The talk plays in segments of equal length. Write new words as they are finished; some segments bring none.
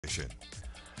action.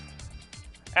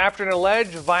 After an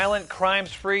alleged violent crime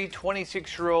spree,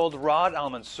 26-year-old Rod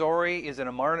Almonsoori is in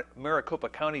a Maricopa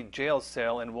County jail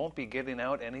cell and won't be getting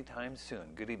out anytime soon.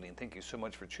 Good evening. Thank you so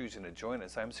much for choosing to join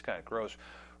us. I'm Scott Gross.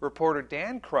 Reporter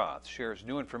Dan Croth shares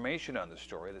new information on the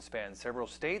story that spans several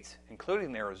states,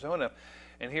 including Arizona,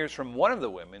 and hears from one of the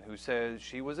women who says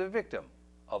she was a victim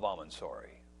of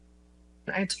Almonsoori.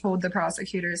 I told the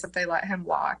prosecutors if they let him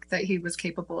walk that he was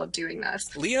capable of doing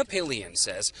this. Leah Palian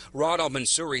says Rod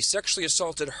Almonsoori sexually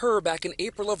assaulted her back in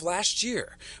April of last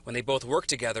year when they both worked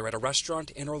together at a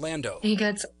restaurant in Orlando. He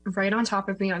gets right on top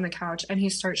of me on the couch and he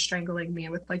starts strangling me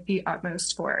with the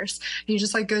utmost force. He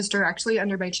just goes directly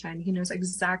under my chin. He knows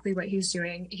exactly what he's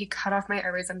doing. He cut off my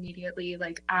airways immediately.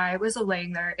 I was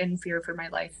laying there in fear for my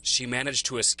life. She managed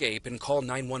to escape and call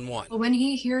 911. When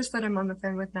he hears that I'm on the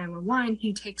phone with 911,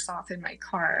 he takes off in my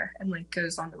car and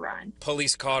goes on the run.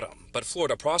 Police caught him, but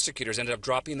Florida prosecutors ended up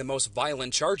dropping the most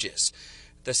violent charges.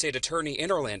 The state attorney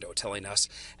in Orlando telling us,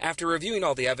 after reviewing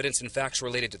all the evidence and facts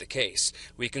related to the case,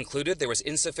 we concluded there was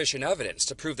insufficient evidence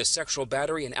to prove the sexual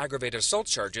battery and aggravated assault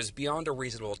charges beyond a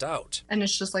reasonable doubt. And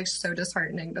it's just so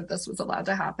disheartening that this was allowed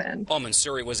to happen.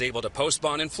 Almonsoori was able to post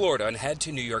bond in Florida and head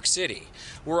to New York City,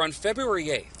 where on February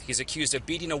 8th, he's accused of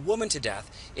beating a woman to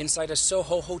death inside a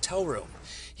Soho hotel room.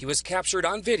 He was captured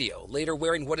on video, later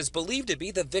wearing what is believed to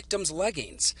be the victim's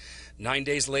leggings. 9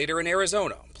 days later in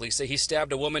Arizona, police say he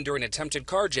stabbed a woman during attempted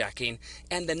carjacking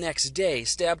and the next day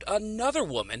stabbed another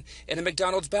woman in a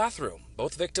McDonald's bathroom.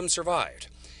 Both victims survived.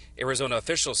 Arizona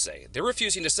officials say they're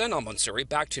refusing to send Almonsoori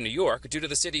back to New York due to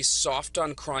the city's soft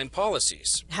on crime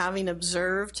policies. Having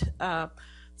observed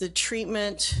the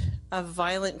treatment of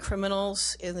violent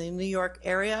criminals in the New York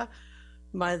area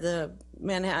by the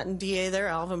Manhattan DA there,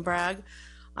 Alvin Bragg,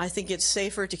 I think it's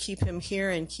safer to keep him here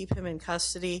and keep him in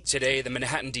custody. Today, the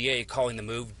Manhattan DA calling the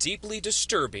move deeply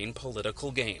disturbing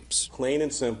political games. Plain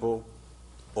and simple,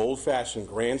 old-fashioned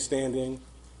grandstanding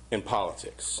in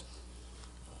politics.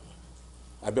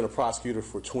 I've been a prosecutor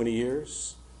for 20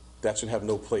 years. That should have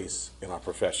no place in our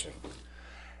profession.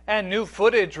 And new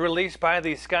footage released by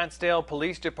the Scottsdale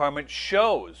Police Department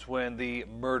shows when the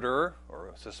murderer,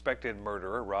 or suspected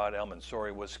murderer, Rod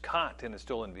Almonsoori, was caught in a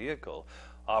stolen vehicle.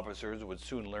 Officers would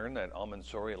soon learn that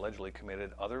Almonsoori allegedly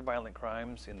committed other violent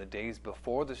crimes in the days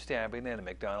before the stabbing at a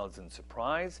McDonald's in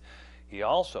Surprise. He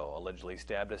also allegedly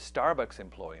stabbed a Starbucks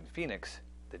employee in Phoenix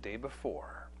the day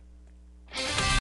before.